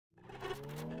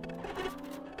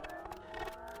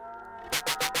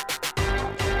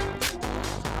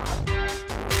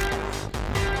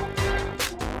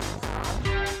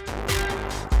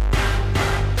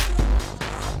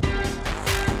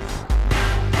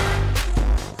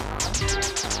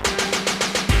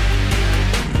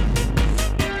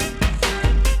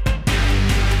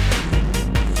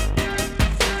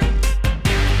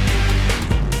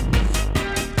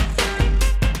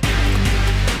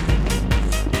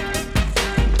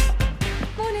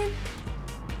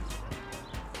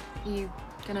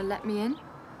gonna let me in,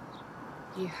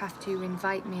 you have to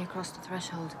invite me across the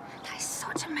threshold. That is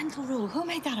such a mental rule. Who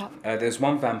made that up? There's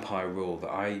one vampire rule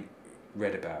that I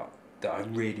read about that I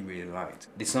really, really liked.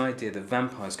 This idea that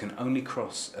vampires can only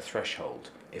cross a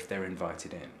threshold if they're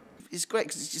invited in. It's great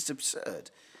because it's just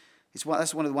absurd.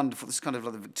 That's one of the wonderful, this kind of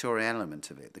like the Victorian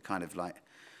element of it, the kind of like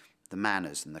the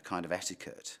manners and the kind of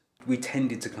etiquette. We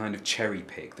tended to kind of cherry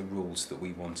pick the rules that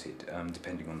we wanted,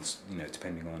 depending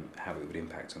on how it would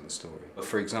impact on the story.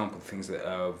 For example, things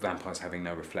that vampires having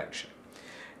no reflection.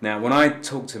 Now, when I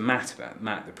talked to Matt,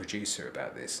 the producer,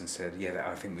 about this, and said, "Yeah,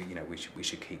 I think we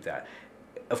should keep that."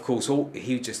 Of course,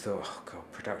 he just thought, "Oh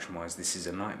God, production-wise, this is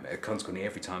a nightmare." Consequently,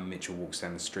 every time Mitchell walks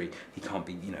down the street, he can't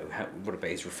be, what about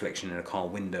his reflection in a car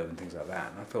window and things like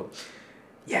that? And I thought,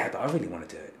 yeah, but I really want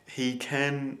to do it. He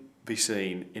can be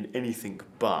seen in anything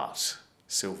but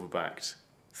silver-backed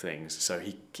things. So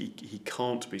he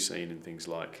can't be seen in things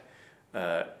like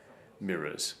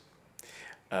mirrors.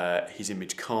 His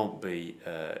image can't be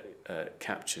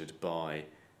captured by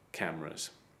cameras,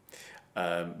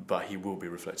 but he will be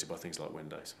reflected by things like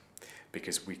windows,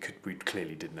 because we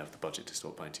clearly didn't have the budget to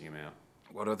start painting him out.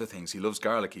 What other things? He loves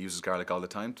garlic. He uses garlic all the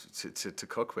time to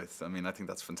cook with. I mean, I think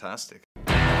that's fantastic.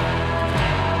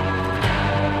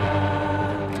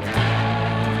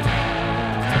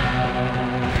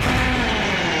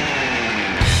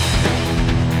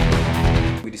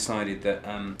 We decided that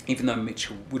even though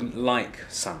Mitchell wouldn't like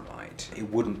sunlight, it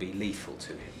wouldn't be lethal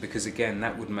to him, because again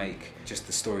that would make just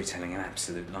the storytelling an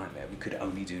absolute nightmare. We could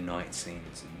only do night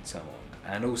scenes and so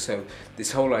on. And also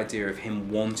this whole idea of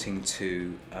him wanting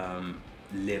to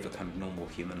live a kind of normal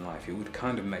human life, it would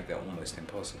kind of make that almost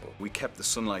impossible. We kept the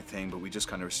sunlight thing, but we just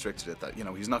kind of restricted it that,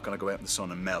 he's not going to go out in the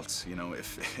sun and melt,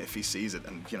 if he sees it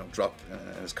and, drop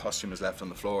and his costume is left on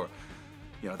the floor.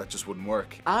 That just wouldn't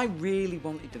work. I really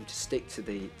wanted them to stick to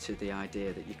the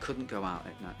idea that you couldn't go out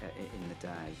in the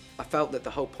day. I felt that the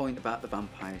whole point about the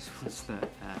vampires was that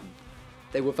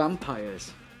they were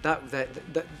vampires.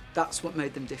 That's what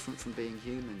made them different from being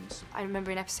humans. I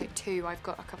remember in episode 2, I've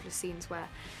got a couple of scenes where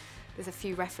there's a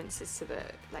few references to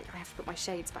I have to put my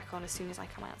shades back on as soon as I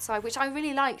come outside, which I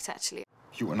really liked, actually.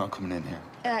 You were not coming in here.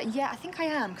 Yeah, I think I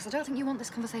am, because I don't think you want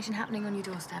this conversation happening on your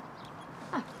doorstep.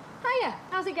 Oh, hiya,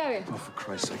 how's it going? Oh, for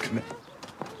Christ's sake, come in.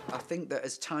 I think that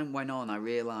as time went on, I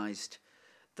realised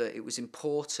that it was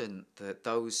important that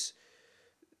those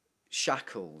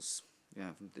shackles,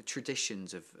 the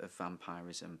traditions of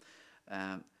vampirism,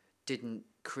 didn't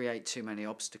create too many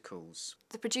obstacles.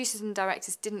 The producers and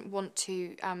directors didn't want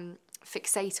to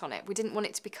fixate on it. We didn't want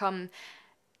it to become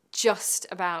just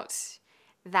about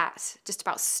that, just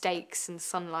about stakes and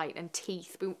sunlight and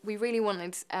teeth. We really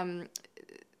wanted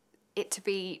it to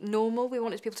be normal. We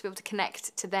wanted people to be able to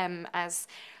connect to them as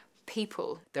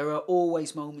people. There are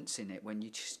always moments in it when you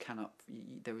just cannot,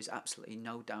 there is absolutely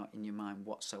no doubt in your mind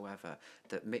whatsoever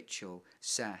that Mitchell,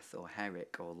 Seth or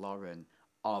Herrick or Lauren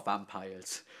are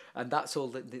vampires, and that's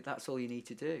all you need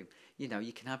to do.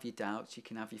 You can have your doubts, you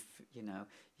can have your,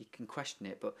 you can question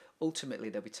it, but ultimately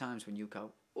there'll be times when you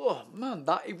go, oh man,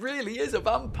 it really is a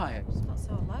vampire. It's not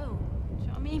so alone. Do you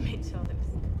know what I mean, Mitchell?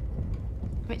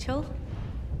 Mitchell?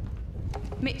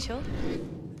 Mitchell?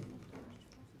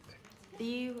 Are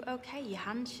you okay? Your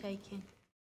hand's shaking.